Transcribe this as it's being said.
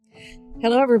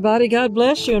Hello, everybody. God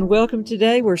bless you and welcome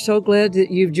today. We're so glad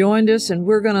that you've joined us, and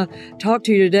we're going to talk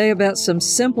to you today about some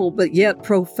simple but yet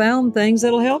profound things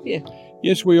that'll help you.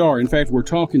 Yes, we are. In fact, we're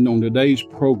talking on today's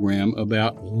program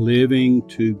about living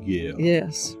to give.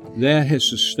 Yes. That has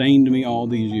sustained me all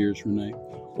these years, Renee.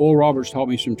 Oral Roberts taught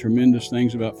me some tremendous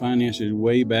things about finances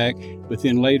way back, but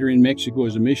then later in Mexico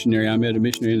as a missionary, I met a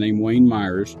missionary named Wayne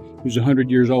Myers, who's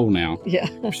 100 years old now,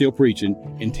 still preaching,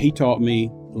 and he taught me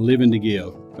living to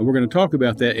give. And we're going to talk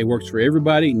about that. It works for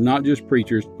everybody, not just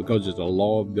preachers, because it's a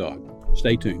law of God.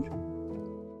 Stay tuned.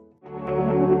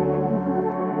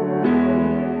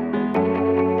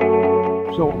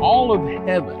 So all of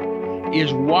heaven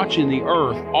is watching the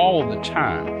earth all the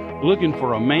time, looking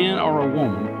for a man or a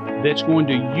woman that's going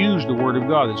to use the Word of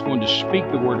God, that's going to speak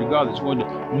the Word of God, that's going to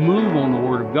move on the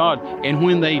Word of God. And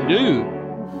when they do,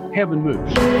 heaven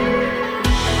moves.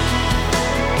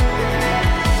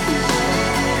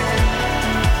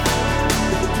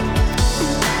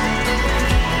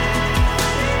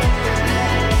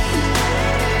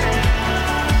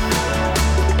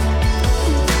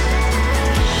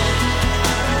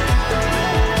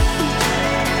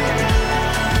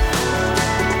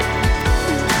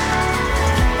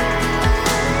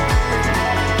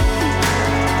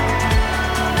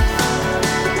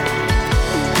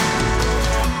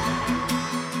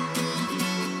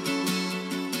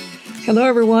 Hello,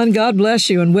 everyone. God bless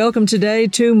you, and welcome today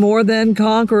to More Than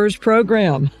Conquerors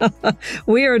program.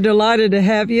 We are delighted to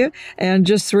have you and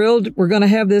just thrilled we're going to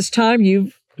have this time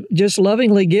you've just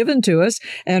lovingly given to us,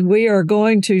 and we are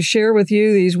going to share with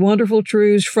you these wonderful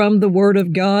truths from the Word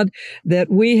of God that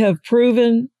we have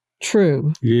proven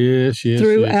true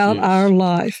throughout our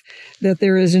life, that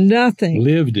there is nothing.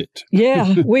 Lived it.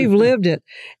 Yeah, we've lived it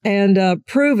and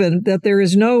proven that there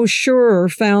is no surer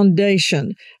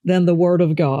foundation than the Word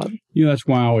of God. You know, that's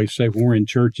why I always say when we're in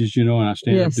churches, and I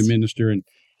stand up to minister, and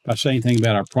if I say anything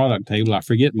about our product table, I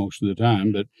forget most of the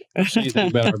time, but if I say anything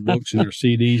about our books and our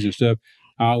CDs and stuff,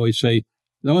 I always say,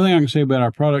 the only thing I can say about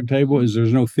our product table is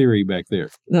there's no theory back there.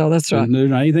 No, that's right.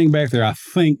 There's not anything back there I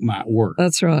think might work.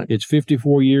 That's right. It's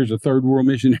 54 years of third world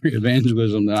missionary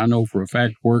evangelism that I know for a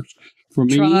fact works for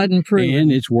me. Tried and proven.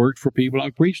 And it's worked for people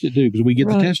I've preached it to because we get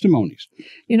the testimonies.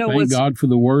 Thank God for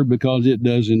the Word because it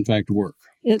does in fact work.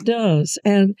 It does.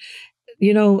 And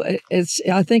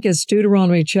I think it's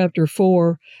Deuteronomy chapter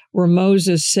 4, where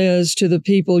Moses says to the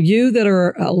people, you that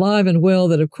are alive and well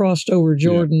that have crossed over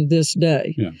Jordan this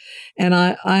day. Yeah. And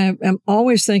I am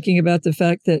always thinking about the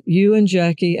fact that you and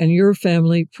Jackie and your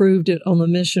family proved it on the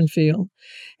mission field.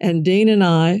 And Dean and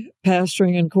I,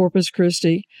 pastoring in Corpus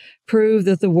Christi, proved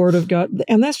that the Word of God,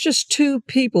 and that's just two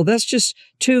people, that's just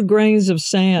 2 grains of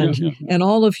sand and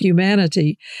all of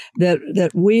humanity,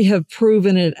 that we have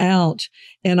proven it out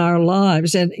in our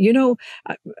lives. And,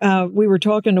 we were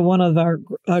talking to one of our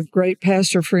great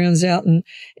pastor friends out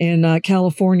in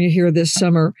California here this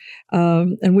summer,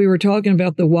 and we were talking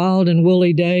about the wild and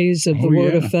woolly days of the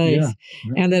Word of Faith,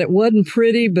 and that it wasn't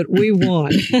pretty, but we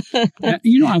won.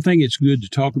 I think it's good to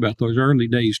talk about those early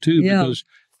days, too, because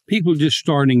people just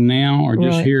starting now or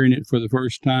just hearing it for the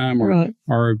first time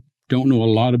or don't know a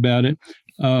lot about it.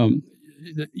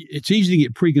 It's easy to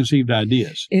get preconceived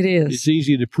ideas. It is. It's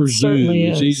easy to presume.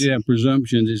 It's easy to have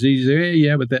presumptions. It's easy to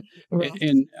say, but that. Right.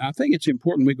 And I think it's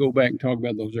important we go back and talk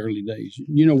about those early days.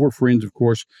 We're friends, of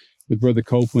course, with Brother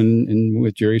Copeland and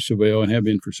with Jerry Savelle and have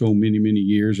been for so many, many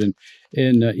years. And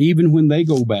even when they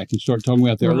go back and start talking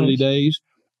about the early days,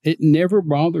 it never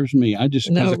bothers me. I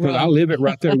just, because I live it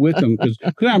right there with them because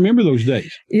I remember those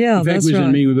days. Yeah, in fact, we was in a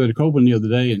meeting with Brother Copeland the other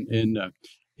day and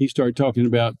he started talking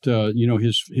about,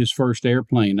 his first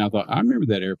airplane. I thought, I remember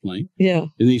that airplane. Yeah.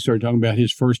 And then he started talking about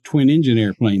his first twin-engine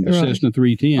airplane, the Cessna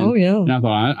 310. Oh, yeah. And I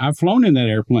thought, I've flown in that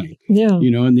airplane. Yeah.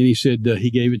 And then he said he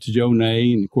gave it to Joe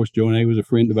Nay. And, of course, Joe Nay was a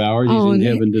friend of ours. He's in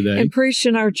heaven today. And preached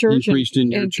in our church. He preached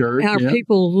in your church. Our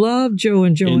people love Joe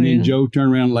and Joanne. And then Joe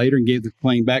turned around later and gave the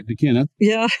plane back to Kenneth.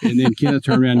 Yeah. And then Kenneth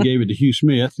turned around and gave it to Hugh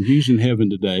Smith. And Hugh's in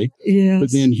heaven today. Yes.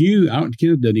 But then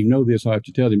Kenneth doesn't even know this. I have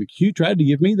to tell him. Hugh tried to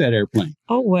give me that airplane.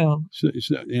 Oh, well. He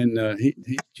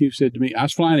said to me, I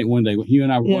was flying it one day when Hugh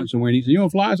and I were going somewhere, and he said, you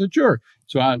want to fly? I said, sure.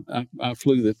 So I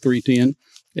flew the 310,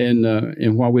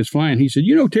 and while we was flying, he said,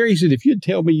 Terry, he said, if you'd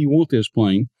tell me you want this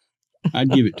plane, I'd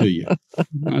give it to you.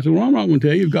 I said, well, I'm not going to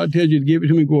tell you. If God tells you to give it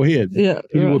to me, go ahead. Yeah.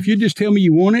 He said, well, if you just tell me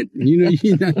you want it,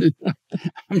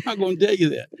 I'm not going to tell you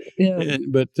that. Yeah.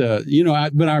 But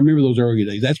I remember those early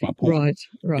days. That's my point.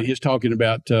 Right. And he's talking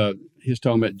about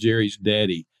Jerry's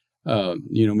daddy,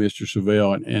 Mr.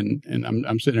 Savelle, and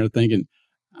I'm sitting there thinking,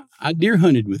 I deer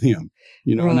hunted with him,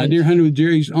 right. And I deer hunted with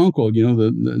Jerry's uncle,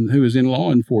 who was in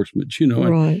law enforcement,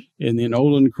 right. and then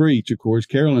Olin Creech, of course,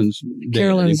 Carolyn's dad.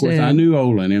 Carolyn's of course, dad. I knew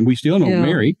Olin, and we still know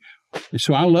Mary.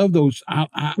 So I love those.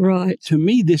 Right. To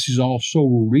me, this is all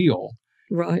so real.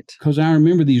 Right. Because I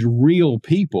remember these real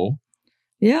people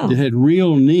that had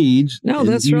real needs. No,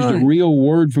 that's used right. a real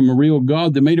word from a real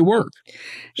God that made it work.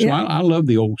 So Yeah. I love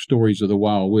the old stories of the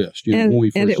Wild West. When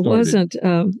we first started. Wasn't,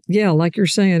 like you're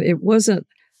saying, it wasn't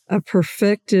a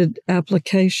perfected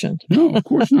application. No, of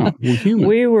course not. We're human.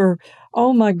 We were,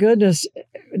 oh my goodness.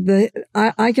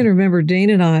 I can remember Dean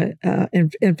and I,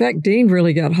 in fact, Dean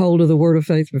really got hold of the Word of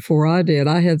Faith before I did.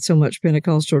 I had so much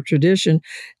Pentecostal tradition,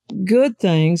 good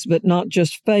things, but not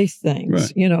just faith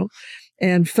things, right.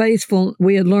 And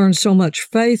we had learned so much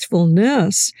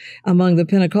faithfulness among the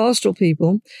Pentecostal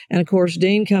people. And of course,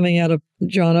 Dean coming out of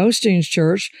John Osteen's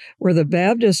church, where the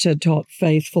Baptists had taught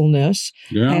faithfulness.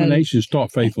 Denominations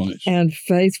taught faithfulness. And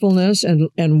faithfulness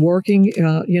and working,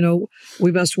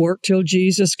 we must work till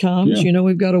Jesus comes. Yeah.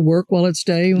 We've got to work while it's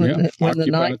day, when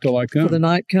the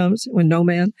night comes, when no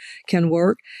man can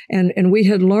work. And we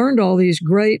had learned all these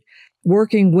great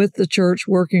working with the church,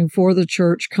 working for the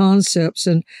church concepts,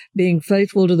 and being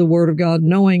faithful to the Word of God,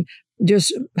 knowing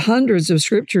just hundreds of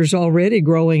scriptures already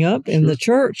growing up in the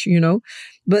church,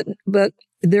 but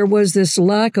there was this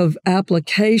lack of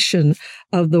application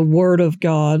of the Word of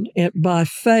God by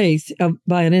faith,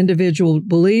 by an individual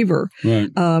believer, right.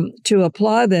 To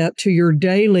apply that to your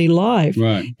daily life,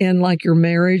 right. and like your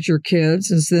marriage, your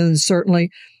kids, and then certainly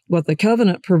what the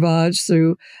covenant provides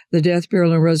through the death,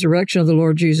 burial, and resurrection of the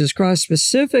Lord Jesus Christ,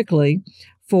 specifically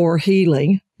for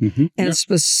healing, and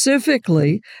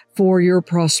specifically for your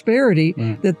prosperity,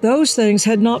 that those things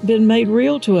had not been made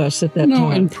real to us at that time. No,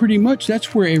 and pretty much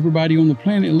that's where everybody on the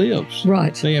planet lives.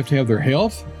 Right. They have to have their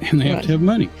health, and they have to have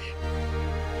money.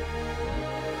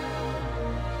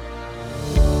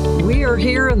 We are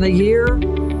here in the year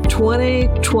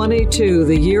 2022,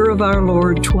 the year of our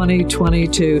Lord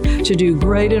 2022, to do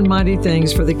great and mighty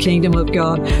things for the kingdom of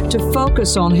God, to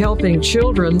focus on helping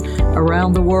children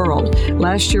around the world.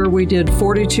 Last year we did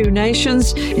 42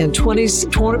 nations in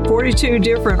 42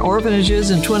 different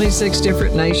orphanages in 26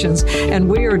 different nations, and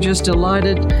we are just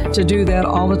delighted to do that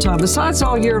all the time. Besides,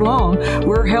 all year long,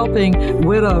 we're helping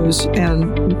widows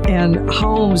and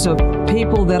homes of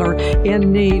people that are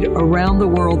in need around the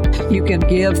world. You can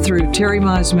give through Terry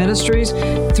Mize Ministries,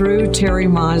 through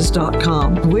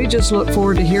terrymize.com. We just look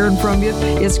forward to hearing from you.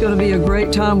 It's going to be a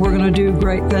great time. We're going to do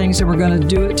great things, and we're going to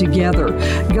do it together.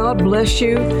 God bless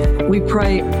you. We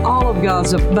pray all of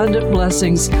God's abundant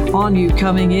blessings on you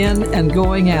coming in and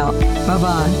going out.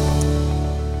 Bye-bye.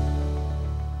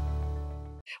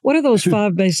 What are those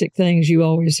 5 basic things you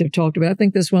always have talked about? I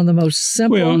think that's one of the most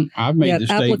simple yet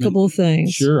applicable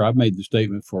things. Sure, I've made the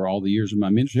statement for all the years of my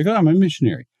ministry, because I'm a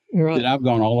missionary. Right. That I've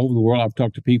gone all over the world. I've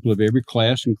talked to people of every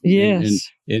class and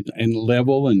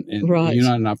level, and right.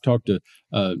 And I've talked to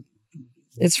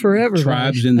it's for everybody.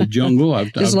 Tribes in the jungle.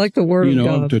 Just like the Word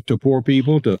of God. To poor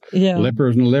people, to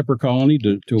lepers in the leper colony,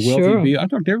 to wealthy people. I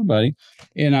talked to everybody,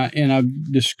 and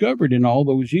I've discovered in all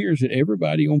those years that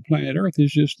everybody on planet Earth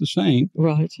is just the same.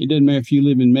 Right. It doesn't matter if you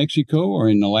live in Mexico or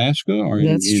in Alaska or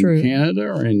in Canada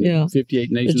or in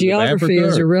 58 nations of Africa. The geography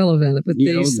is irrelevant with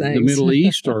these things. The Middle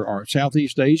East or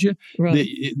Southeast Asia. Right. That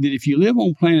if you live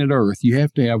on planet Earth, you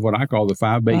have to have what I call the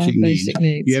 5 basic needs.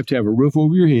 You have to have a roof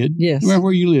over your head. Yes. No matter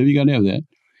where you live, you got to have that.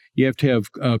 You have to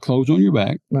have clothes on your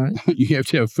back. Right. You have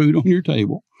to have food on your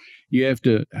table. You have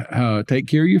to take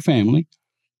care of your family,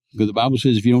 because the Bible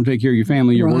says if you don't take care of your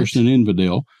family, you're worse than an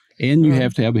infidel. And you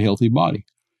have to have a healthy body.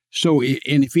 So,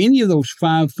 and if any of those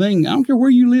 5 things, I don't care where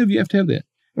you live, you have to have that.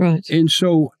 Right. And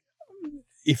so,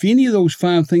 if any of those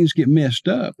 5 things get messed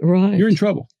up, you're in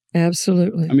trouble.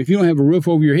 Absolutely. I mean, if you don't have a roof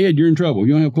over your head, you're in trouble. If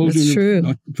you don't have clothes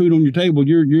food on your table,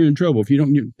 you're in trouble. If you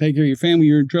don't take care of your family,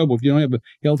 you're in trouble. If you don't have a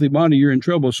healthy body, you're in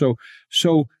trouble. So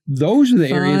those are the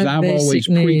areas I've always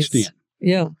preached in.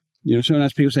 Yeah.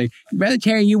 Sometimes people say, Brother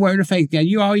Terry, you word of faith guy.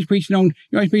 You always preach on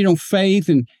faith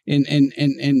and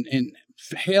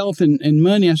health and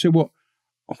money. I said, well,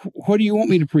 what do you want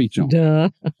me to preach on? Duh.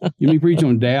 You want me to preach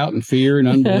on doubt and fear and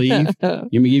unbelief? You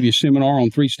want me to give you a seminar on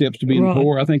 3 steps to being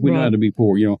poor? I think we know how to be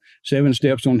poor. 7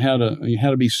 steps on how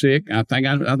to be sick. I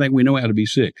think we know how to be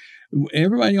sick.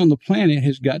 Everybody on the planet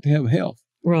has got to have health.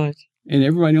 Right. And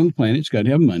everybody on the planet's got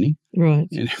to have money. Right.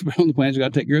 And everybody on the planet's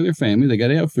got to take care of their family. They got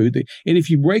to have food. And if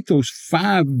you break those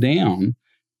 5 down,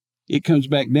 it comes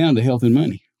back down to health and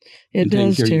money. It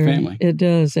does, Terry. It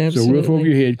does, absolutely. So roof over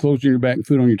your head, clothes on your back, and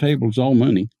food on your table is all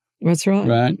money. That's right.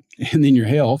 Right? And then your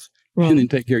health. and then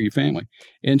take care of your family.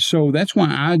 And so that's why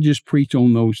I just preach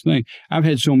on those things. I've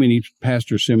had so many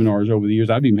pastor seminars over the years.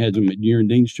 I've even had them at Deer and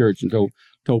Dean's Church and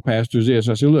told pastors this.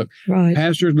 I said, look,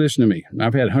 pastors, listen to me.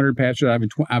 I've had 100 pastors. I've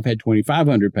had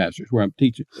 2,500 pastors where I'm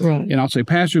teaching. Right. And I'll say,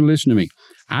 pastor, listen to me.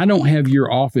 I don't have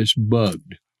your office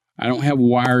bugged. I don't have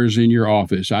wires in your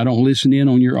office. I don't listen in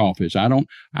on your office. I don't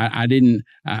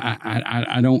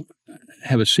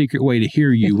have a secret way to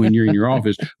hear you when you're in your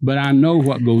office, but I know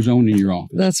what goes on in your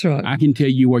office. That's right. I can tell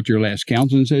you what your last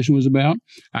counseling session was about.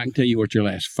 I can tell you what your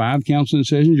last 5 counseling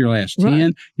sessions, your last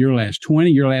 10, your last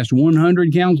 20, your last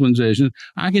 100 counseling sessions.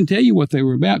 I can tell you what they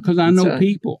were about because I know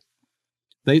people.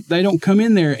 They don't come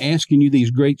in there asking you these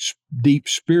great, deep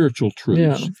spiritual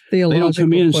truths. They don't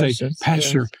come in and say,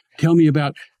 Pastor, tell me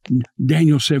about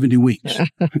Daniel 70 weeks.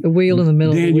 The wheel in the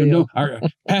middle of the wheel.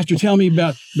 Pastor, tell me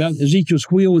about Ezekiel's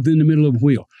wheel within the middle of the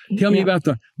wheel. Tell me about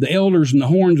the elders and the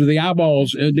horns or the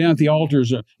eyeballs down at the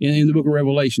altars in the book of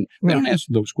Revelation. They don't ask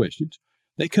those questions.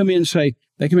 They come in and say,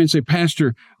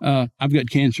 Pastor, I've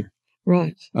got cancer.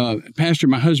 Right. Pastor,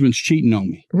 my husband's cheating on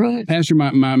me. Right. Pastor,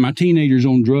 my teenager's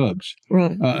on drugs.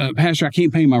 Right. Pastor, I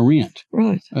can't pay my rent.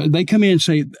 Right. They come in and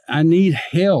say, I need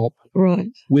help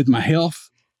with my health,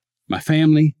 my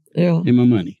family, and my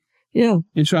money. Yeah.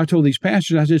 And so I told these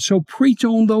pastors, I said, so preach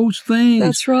on those things.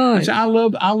 That's right. I said, I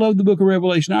love the book of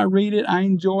Revelation. I read it. I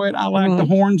enjoy it. I like the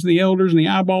horns, the elders, and the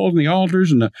eyeballs, and the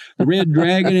altars, and the red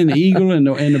dragon, and the eagle, and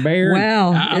the bear.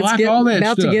 Wow. I like all that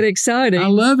about stuff. To get exciting. I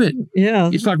love it. Yeah.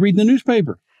 It's like reading the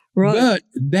newspaper. Right. But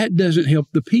that doesn't help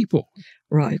the people.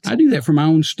 Right. I do that for my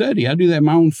own study. I do that for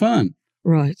my own fun.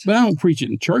 Right. But I don't preach it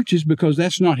in churches because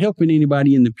that's not helping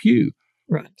anybody in the pew.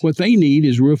 Right. What they need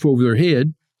is a roof over their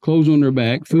head, clothes on their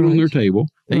back, food on their table.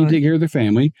 They can take care of their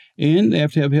family, and they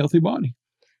have to have a healthy body.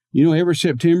 You know, every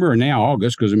September, or now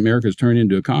August, because America's turned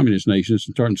into a communist nation,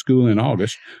 starting school in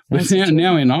August. But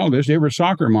now in August, every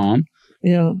soccer mom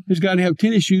has got to have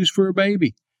tennis shoes for her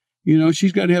baby. You know,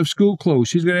 she's got to have school clothes.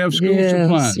 She's got to have school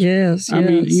supplies. Yes. I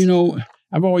mean, you know,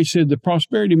 I've always said the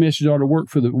prosperity message ought to work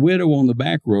for the widow on the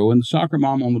back row and the soccer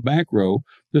mom on the back row,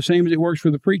 the same as it works for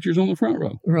the preachers on the front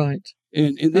row. Right.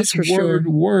 And this word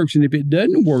works, and if it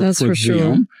doesn't work for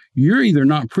them, you're either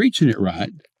not preaching it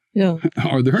right,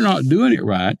 or they're not doing it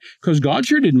right, because God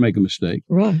sure didn't make a mistake.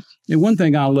 Right. And one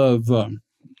thing I love,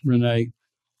 Renee,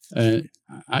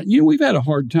 we've had a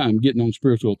hard time getting on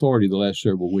spiritual authority the last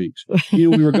several weeks. We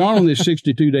were gone on this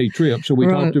 62-day trip, so we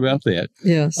talked about that.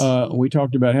 Yes. We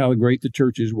talked about how great the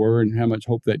churches were and how much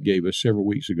hope that gave us several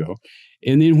weeks ago.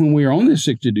 And then when we were on this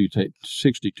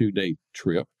 62-day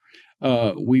trip,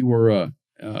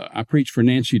 I preached for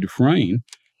Nancy Dufresne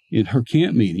in her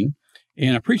camp meeting,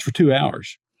 and I preached for 2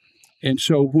 hours. And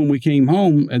so when we came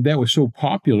home, that was so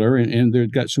popular, and there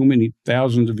got so many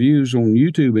thousands of views on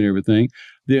YouTube and everything,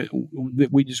 that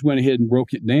we just went ahead and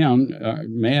broke it down.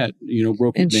 Matt,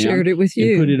 broke it down. And shared it with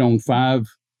you. And put it on 5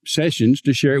 sessions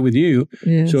to share it with you.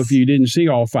 Yes. So if you didn't see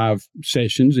all 5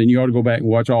 sessions, then you ought to go back and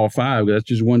watch all 5. That's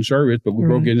just one service, but we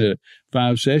broke it into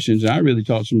 5 sessions, and I really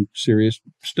taught some serious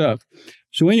stuff.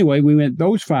 So anyway, we went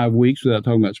those 5 weeks without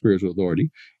talking about spiritual authority.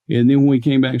 And then when we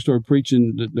came back and started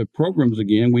preaching the programs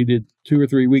again, we did 2 or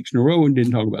 3 weeks in a row and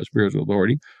didn't talk about spiritual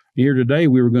authority. Here today,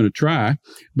 we were going to try,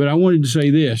 but I wanted to say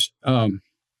this.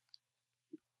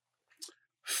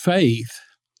 Faith,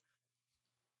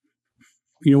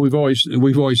 we've always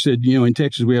said, in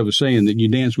Texas, we have a saying that you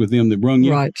dance with them that brung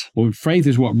you. Right. Well, faith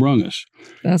is what brung us.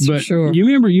 That's for sure. You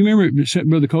remember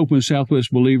Brother Copeland,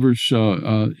 Southwest Believers,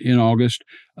 in August,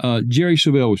 Jerry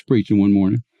Savelle was preaching one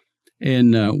morning.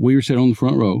 And we were sitting on the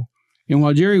front row. And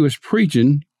while Jerry was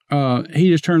preaching, he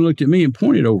just turned and looked at me and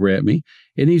pointed over at me.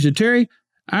 And he said, Terry,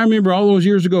 I remember all those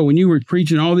years ago when you were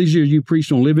preaching, all these years you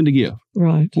preached on living to give.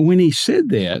 Right. Well, when he said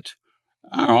that,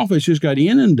 our office just got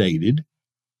inundated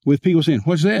with people saying,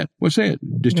 what's that? What's that?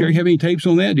 Does Terry have any tapes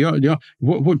on that?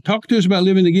 Talk to us about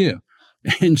living to give.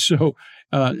 And so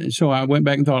I went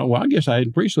back and thought, well, I guess I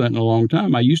hadn't preached that in a long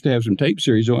time. I used to have some tape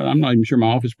series on it. I'm not even sure my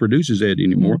office produces that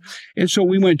anymore. Mm-hmm. And so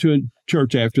we went to a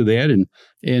church after that,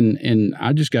 and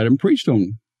I just got him preached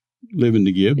on living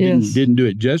to give. Yes. Didn't do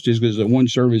it justice because it's a one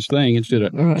service thing instead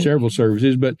of several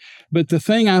services. But the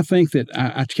thing I think that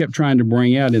I kept trying to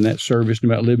bring out in that service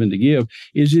about living to give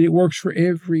is that it works for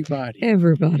everybody.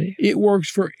 Everybody. It works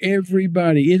for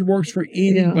everybody. It works for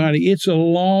anybody. Yeah. It's a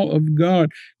law of God.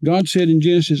 God said in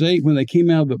Genesis 8, when they came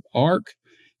out of the ark,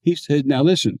 he said, now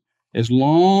listen, as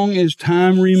long as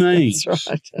time remains, that's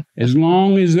right. As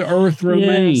long as the earth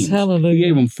remains, yes, hallelujah.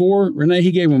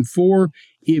 He gave them 4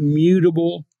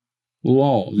 immutable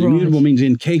laws. Immutable means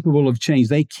incapable of change.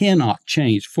 They cannot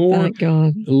change. 4 Thank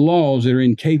God. laws that are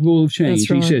incapable of change.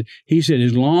 That's right. He said,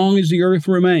 as long as the earth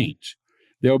remains,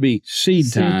 there'll be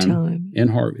seed time and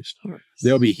harvest.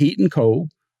 There'll be heat and cold.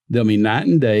 There'll be night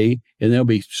and day, and there'll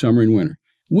be summer and winter.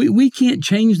 We can't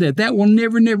change that. That will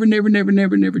never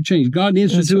change. God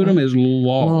instituted them as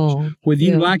laws. Whether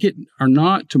you like it or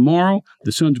not, tomorrow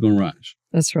the sun's going to rise.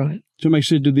 That's right. Somebody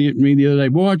said to me the other day,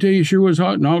 boy, I tell you, it sure was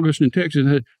hot in August in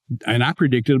Texas. And I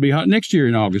predict it'll be hot next year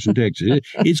in August in Texas.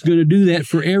 It's going to do that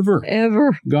forever.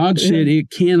 Ever. God said it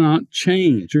cannot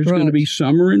change. There's going to be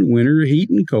summer and winter, heat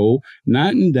and cold,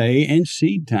 night and day, and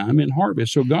seed time and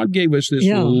harvest. So God gave us this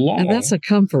law. And that's a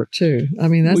comfort, too. I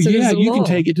mean, that's you can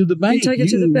take it to the bank. You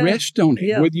can rest on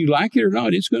it. Whether you like it or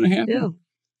not, it's going to happen. Yeah.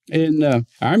 And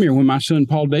I remember when my son,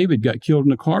 Paul David, got killed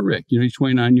in a car wreck. You know, he's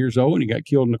 29 years old, and he got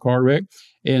killed in a car wreck.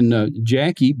 And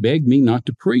Jackie begged me not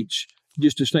to preach,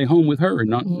 just to stay home with her and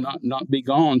not be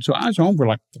gone. So I was home for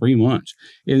like 3 months.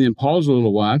 And then Paul's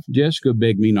little wife, Jessica,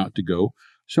 begged me not to go.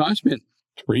 So I spent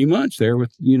 3 months there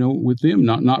with them,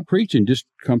 not preaching, just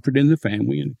comforting the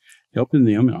family and helping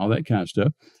them and all that kind of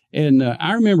stuff. And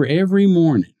I remember every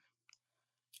morning,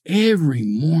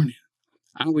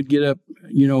 I would get up,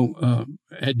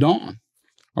 at dawn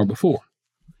or before,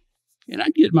 and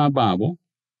I'd get my Bible,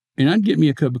 and I'd get me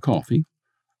a cup of coffee,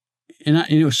 and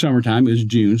it was summertime. It was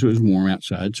June, so it was warm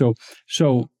outside.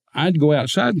 So I'd go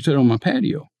outside and sit on my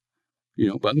patio,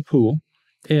 by the pool,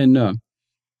 and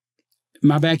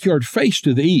my backyard faced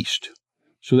to the east,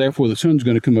 so therefore the sun's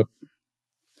going to come up.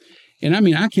 And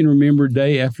I can remember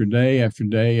day after day after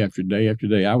day after day after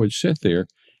day, I would sit there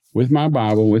with my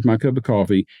Bible, with my cup of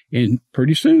coffee, and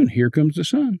pretty soon, here comes the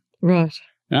sun. Right.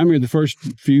 And I remember the first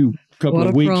couple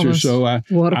of weeks or so,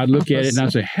 I'd look at it and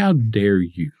I'd say, how dare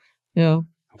you? Yeah.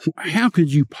 How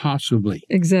could you possibly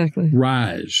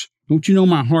rise? Don't you know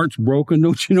my heart's broken?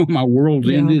 Don't you know my world's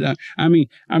ended? I mean,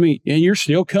 and you're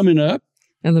still coming up.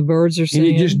 And the birds are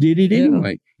singing. And it just did it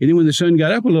anyway. And then when the sun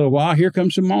got up a little while, here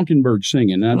comes some mockingbirds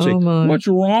singing. And I'd say, what's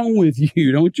wrong with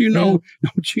you? Don't you know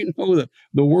that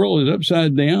the world is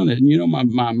upside down? And,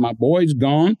 my boy's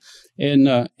gone. And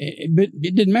but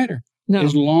it didn't matter. No.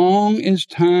 As long as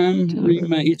time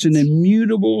remains, it's an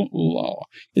immutable law.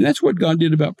 And that's what God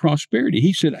did about prosperity.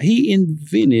 He said he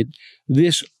invented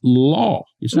this law.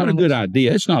 It's not a good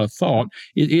idea. It's not a thought.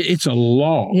 It's a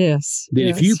law. Yes. That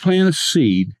if you plant a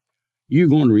seed, you're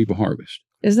going to reap a harvest.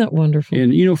 Isn't that wonderful?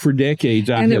 And, for decades,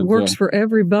 it works for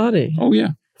everybody. Oh, yeah.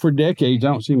 For decades, I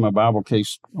don't see my Bible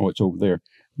case. Oh, it's over there.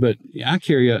 But I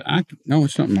carry no,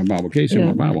 it's not in my Bible case, in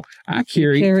my Bible. I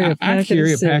carry a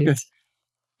pack of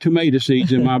tomato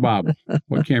seeds in my Bible.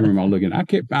 What camera am I looking at?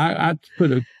 I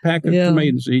put a pack of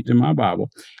tomato seeds in my Bible,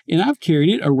 and I've carried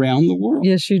it around the world.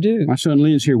 Yes, you do. My son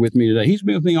Lynn's here with me today. He's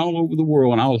been with me all over the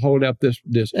world, and I'll hold up this.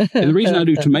 And the reason I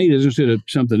do tomatoes instead of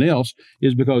something else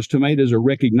is because tomatoes are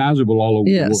recognizable all over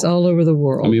the world. Yes, all over the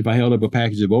world. I mean, if I held up a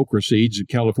package of okra seeds,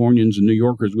 Californians and New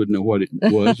Yorkers wouldn't know what it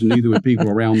was, and neither would people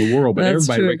around the world, but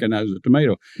everybody recognizes a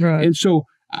tomato. Right. And so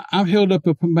I've held up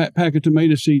a pack of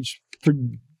tomato seeds for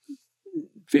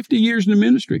 50 years in the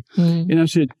ministry. And I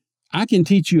said, I can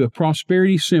teach you a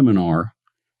prosperity seminar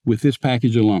with this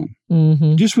package alone.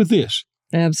 Just with this.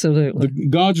 Absolutely.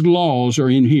 God's laws are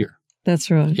in here.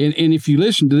 That's right. And if you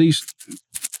listen to these,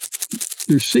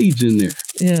 there's seeds in there.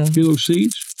 Yeah. Feel those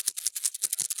seeds?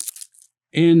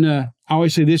 And I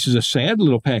always say this is a sad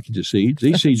little package of seeds.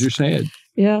 These seeds are sad.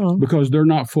 Yeah. Because they're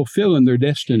not fulfilling their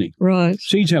destiny. Right.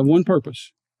 Seeds have one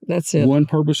purpose. That's it. One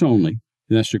purpose only,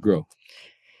 and that's to grow.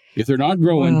 If they're not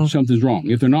growing, something's wrong.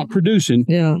 If they're not producing,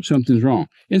 something's wrong.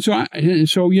 And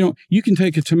so, you can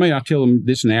take a tomato. I tell them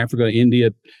this in Africa,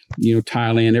 India,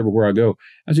 Thailand, everywhere I go.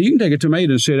 I say, you can take a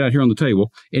tomato and sit out here on the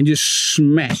table and just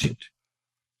smash it.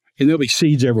 And there'll be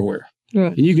seeds everywhere.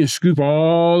 Right. And you can scoop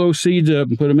all those seeds up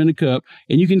and put them in a cup,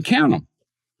 and you can count them.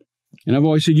 And I've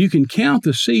always said, you can count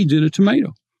the seeds in a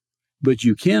tomato, but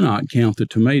you cannot count the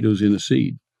tomatoes in a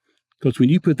seed. Because when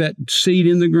you put that seed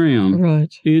in the ground,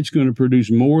 it's going to produce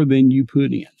more than you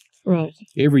put in. Right.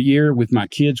 Every year with my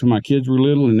kids, when my kids were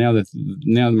little, and now that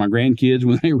my grandkids,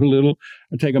 when they were little,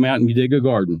 I take them out and we dig a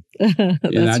garden.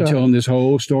 And I tell them this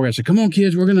whole story. I said, "Come on,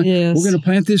 kids, we're gonna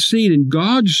plant this seed." And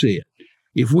God said,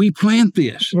 if we plant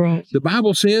this, the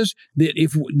Bible says that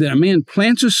that a man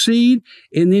plants a seed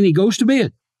and then he goes to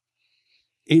bed,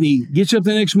 and he gets up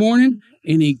the next morning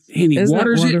and he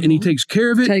waters it and he takes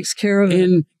care of it.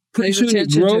 And pretty soon it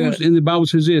grows, and the Bible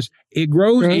says this, it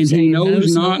grows and he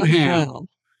knows not how.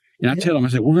 And I tell them, I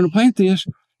say, we're going to plant this,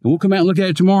 and we'll come out and look at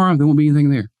it tomorrow, there won't be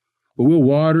anything there. But we'll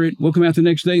water it. We'll come out the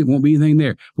next day, there won't be anything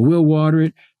there. But we'll water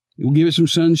it. We'll give it some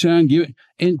sunshine,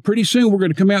 and pretty soon we're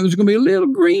going to come out. There's going to be a little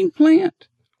green plant.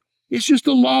 It's just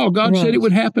a law. God said it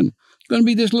would happen. It's going to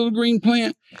be this little green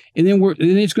plant, and then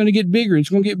it's going to get bigger. It's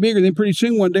going to get bigger. Then pretty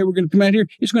soon one day we're going to come out here.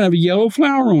 It's going to have a yellow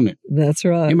flower on it. That's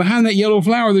right. And behind that yellow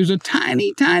flower, there's a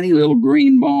tiny, tiny little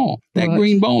green ball. That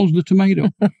green ball is the tomato.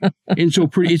 And so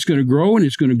it's going to grow, and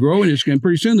it's going to grow, and it's going to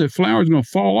pretty soon the flower is going to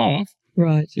fall off.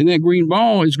 Right. And that green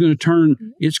ball is going to turn.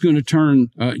 It's going to turn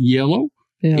yellow,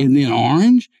 and then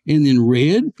orange, and then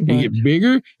red, and get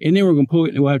bigger, and then we're going to pull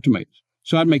it, and we'll have tomatoes.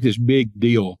 So I'd make this big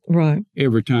deal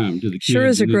every time to the kids. Sure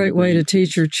is a great way to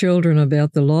teach your children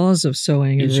about the laws of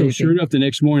sowing and reaping. So sure enough, the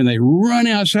next morning they run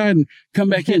outside and come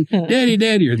back in, Daddy,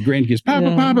 Daddy, or the grandkids,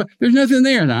 Papa, Papa, there's nothing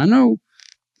there. And I know.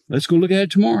 Let's go look at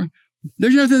it tomorrow.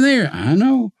 There's nothing there. I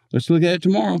know. Let's look at it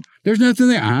tomorrow. There's nothing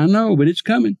there. I know, but it's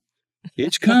coming.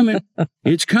 It's coming.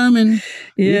 It's coming.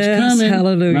 Yes, it's coming.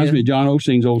 Hallelujah. Reminds me of John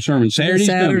Osteen's old sermon,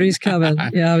 Saturday's coming.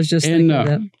 Yeah, I was just thinking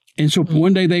that. And so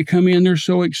one day they come in, they're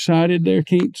so excited, they're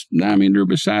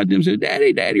beside them and say,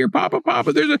 Daddy, Daddy, or Papa,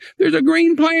 Papa, there's a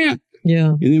green plant.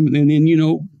 Yeah. And then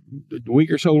a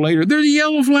week or so later, there's a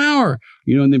yellow flower.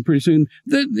 And then pretty soon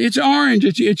it's orange,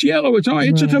 it's yellow, it's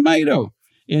orange, it's a tomato.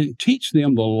 And teach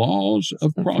them the laws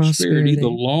of prosperity, the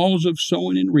laws of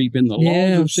sowing and reaping, the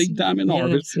laws of seed time and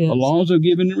harvest, the laws of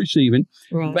giving and receiving,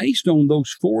 based on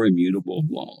those 4 immutable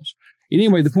laws.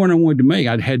 Anyway, the point I wanted to make,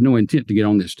 I had no intent to get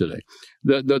on this today.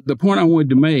 The point I wanted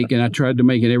to make, and I tried to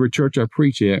make in every church I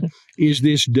preach at, is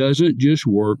this doesn't just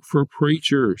work for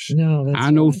preachers. No,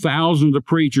 I know thousands of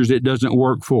preachers it doesn't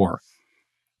work for,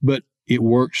 but it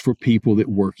works for people that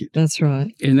work it. That's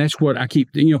right. And that's what I keep,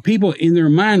 people in their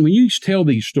mind, when you tell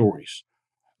these stories,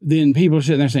 then people are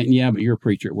sitting there saying, yeah, but you're a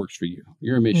preacher. It works for you.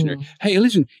 You're a missionary. Hey,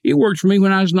 listen, it worked for me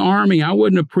when I was in the Army. I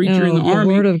wasn't a preacher in the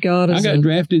Army. Word of God I got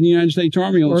drafted in the United States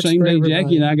Army on the same day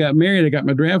Jackie and I got married. I got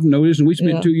my draft notice, and we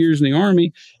spent 2 years in the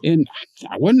Army. And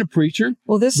I wasn't a preacher,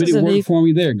 but it worked for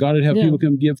me there. God would have people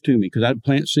come give to me because I'd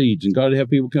plant seeds, and God would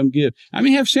have people come give. I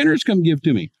mean, have sinners come give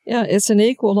to me. Yeah, it's an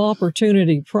equal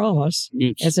opportunity promise.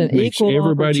 It's an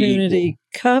equal opportunity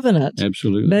covenant.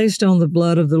 Absolutely. Based on the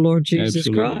blood of the Lord Jesus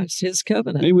Christ, his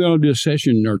covenant. Maybe we ought to do a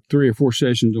session or 3 or 4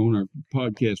 sessions on our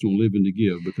podcast on Living to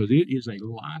Give, because it is a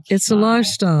lifestyle. It's a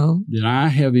lifestyle that I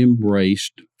have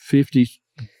embraced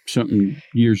 50-something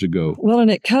years ago. Well, and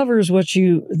it covers what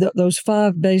those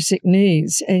 5 basic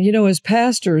needs. And, as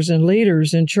pastors and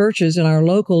leaders in churches in our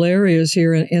local areas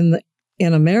here in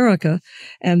America,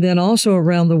 and then also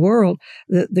around the world,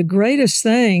 the greatest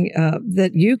thing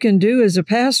that you can do as a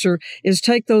pastor is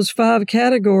take those 5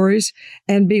 categories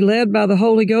and be led by the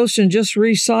Holy Ghost and just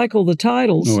recycle the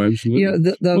titles. Oh,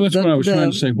 absolutely. That's what I was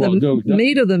trying to say. The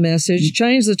meat of the message,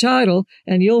 change the title,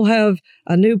 and you'll have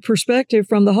a new perspective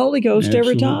from the Holy Ghost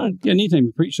every time. Yeah, anytime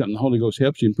you preach something, the Holy Ghost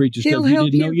helps you and preaches stuff you didn't know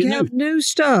you knew. He'll help you have new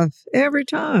stuff every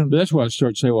time. But that's why I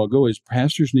start to say, as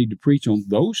pastors need to preach on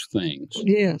those things.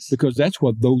 Yes. Because that's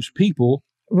what those people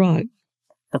are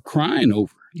crying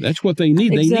over. That's what they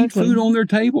need. Exactly. They need food on their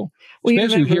table.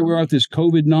 Especially here we are with this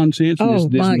COVID nonsense and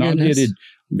this non-headed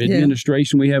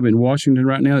administration we have in Washington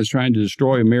right now that's trying to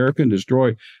destroy America and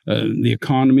destroy the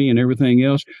economy and everything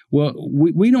else. Well,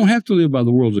 we don't have to live by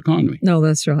the world's economy. No,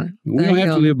 that's right. We don't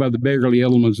have to live by the beggarly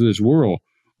elements of this world.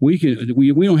 We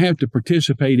don't have to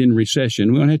participate in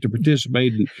recession. We don't have to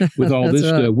participate with all this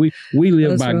stuff. We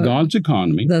live by God's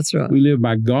economy. That's right. We live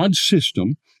by God's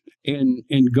system.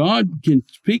 And God can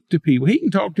speak to people. He can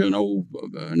talk to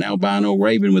an albino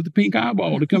raven with a pink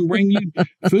eyeball to come bring you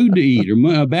food to eat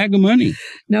or a bag of money.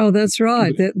 No, that's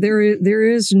right. There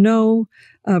is no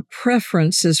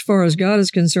preference as far as God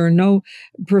is concerned, no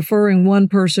preferring one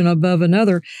person above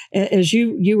another. As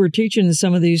you were teaching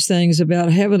some of these things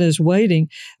about heaven is waiting,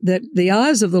 that the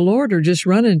eyes of the Lord are just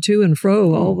running to and fro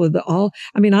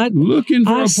looking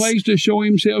for a place to show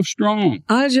himself strong.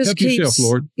 Help yourself,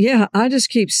 Lord. Yeah, I just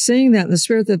keep seeing that in the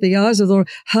Spirit, that the eyes of the Lord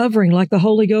hovering like the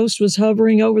Holy Ghost was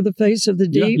hovering over the face of the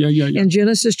deep in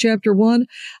Genesis chapter 1.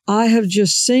 I have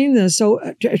just seen this. So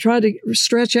I try to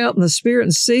stretch out in the Spirit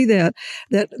and see that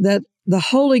the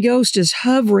Holy Ghost is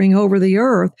hovering over the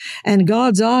earth, and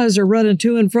God's eyes are running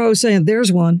to and fro saying,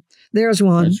 there's one. There's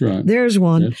one. That's right. There's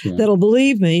one that'll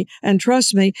believe me and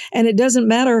trust me. And it doesn't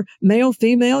matter male,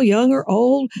 female, young or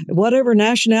old, whatever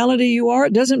nationality you are.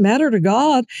 It doesn't matter to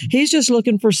God. He's just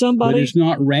looking for somebody. But it's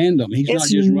not random. He's not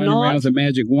just running around with a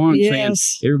magic wand saying,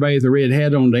 everybody with the red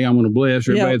hat on today, I'm going to bless.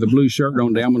 Everybody with the blue shirt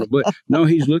on today, I'm going to bless. No,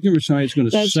 he's looking for somebody that's going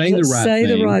to say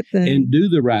the right thing and do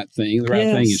the right thing. The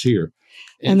right thing is here.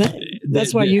 And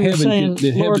That's why you were saying,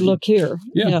 Lord, look here.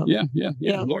 Yeah.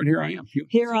 Lord, here I am.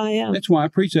 Here I am. That's why I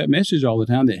preach that message all the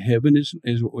time, that heaven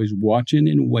is watching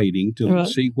and waiting to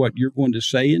see what you're going to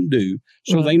say and do,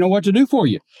 so they know what to do for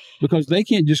you. Because they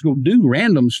can't just go do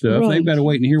random stuff. They've got to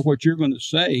wait and hear what you're going to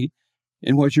say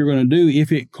and what you're going to do,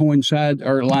 if it coincides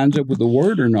or lines up with the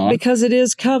word or not. Because it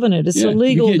is covenant. It's a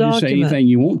legal document. You can't just say anything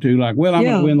you want to, like, well, I'm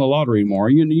going to win the lottery tomorrow.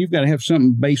 You've got to have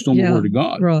something based on the word of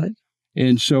God. Right.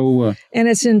 And so... and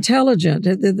it's intelligent.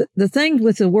 The thing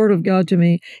with the Word of God to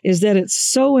me is that it's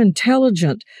so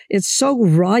intelligent. It's so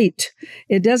right.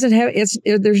 It doesn't have...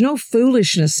 there's no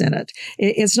foolishness in it.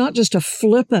 It's not just a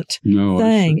flippant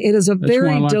thing. It is a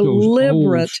very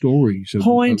deliberate,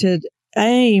 pointed,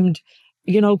 aimed...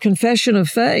 confession of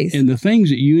faith. And the things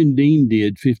that you and Dean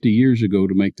did 50 years ago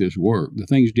to make this work, the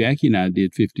things Jackie and I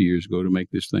did 50 years ago to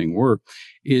make this thing work,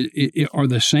 it are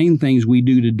the same things we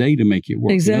do today to make it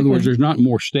work. Exactly. In other words, there's not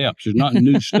more steps. There's not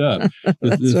new stuff.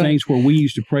 The things where we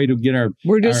used to pray to get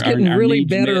we're just getting really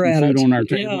better at it. On our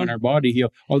on our body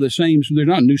heal are the same. They're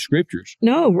not new scriptures.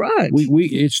 No, right.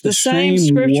 It's the same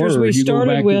scriptures word. We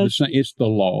started with. It's the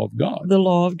law of God. The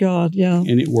law of God, yeah.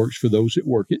 And it works for those that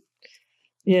work it.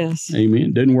 Yes. Amen.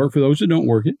 It doesn't work for those that don't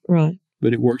work it. Right.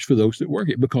 But it works for those that work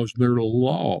it because there are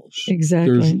laws.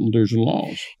 Exactly. There's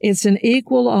laws. It's an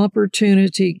equal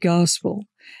opportunity gospel.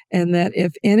 And that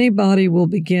if anybody will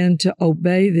begin to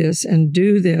obey this and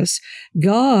do this,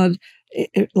 God,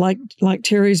 like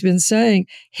Terry's been saying,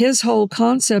 his whole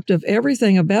concept of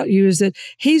everything about you is that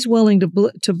he's willing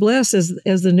to bless, as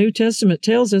the New Testament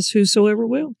tells us, whosoever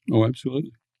will. Oh,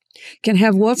 absolutely. Can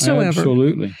have whatsoever.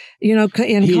 Absolutely. In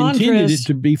contrast, intended it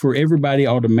to be for everybody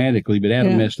automatically, but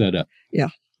Adam messed that up. Yeah.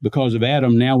 Because of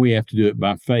Adam, now we have to do it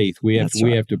by faith. We have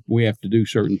to do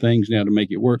certain things now to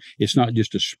make it work. It's not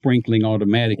just a sprinkling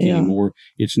automatic anymore.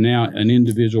 It's now an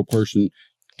individual person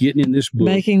getting in this book,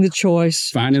 making the choice,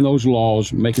 finding those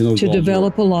laws, making those laws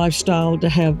develop a lifestyle to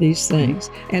have these things.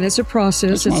 And it's a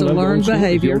process. It's a learned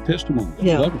behavior. It's the old testimony.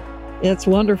 Yeah. Love it. It's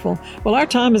wonderful. Well, our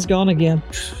time is gone again.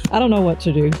 I don't know what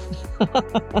to do.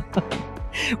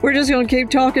 We're just going to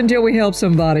keep talking until we help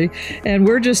somebody. And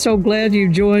we're just so glad you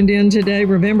joined in today.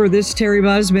 Remember, this is Terry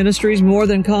Mize Ministries More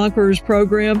Than Conquerors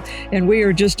program. And we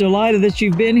are just delighted that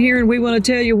you've been here. And we want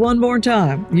to tell you one more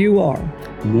time, you are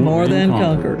more than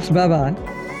conquerors. Bye-bye.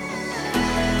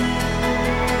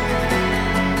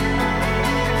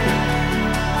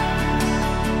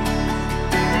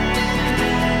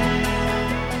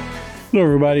 Hello,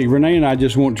 everybody. Renee and I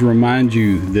just want to remind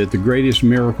you that the greatest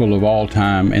miracle of all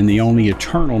time and the only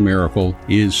eternal miracle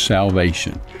is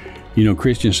salvation.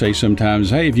 Christians say sometimes,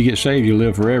 hey, if you get saved, you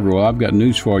live forever. Well, I've got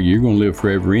news for you. You're going to live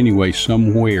forever anyway,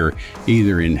 somewhere,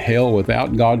 either in hell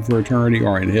without God for eternity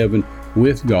or in heaven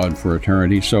with God for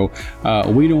eternity. So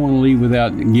we don't want to leave without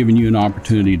giving you an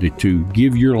opportunity to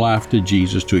give your life to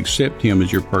Jesus, to accept Him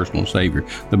as your personal Savior.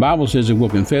 The Bible says that we'll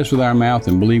confess with our mouth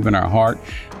and believe in our heart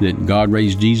that God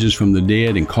raised Jesus from the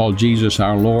dead and called Jesus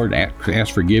our Lord,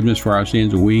 ask forgiveness for our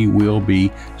sins, and we will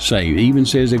be saved. It even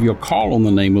says if you'll call on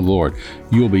the name of the Lord,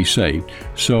 you'll be saved.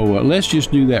 So let's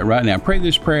just do that right now. Pray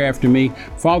this prayer after me.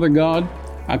 Father God,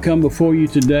 I come before you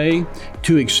today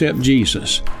to accept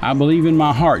Jesus. I believe in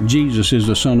my heart Jesus is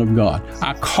the Son of God.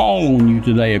 I call on you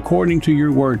today according to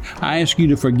your word. I ask you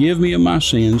to forgive me of my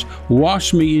sins,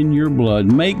 wash me in your blood,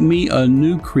 make me a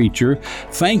new creature.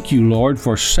 Thank you, Lord,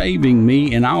 for saving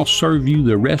me, and I'll serve you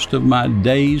the rest of my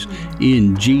days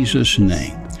in Jesus'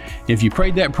 name. If you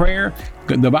prayed that prayer,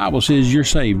 the Bible says you're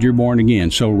saved, you're born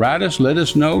again. So write us, let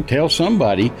us know, tell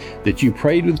somebody that you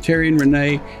prayed with Terry and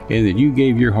Renee and that you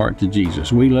gave your heart to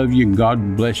Jesus. We love you and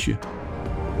God bless you.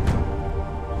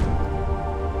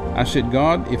 I said,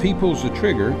 God, if He pulls the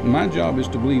trigger, my job is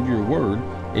to believe your word,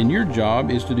 and your job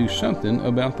is to do something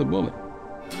about the bullet.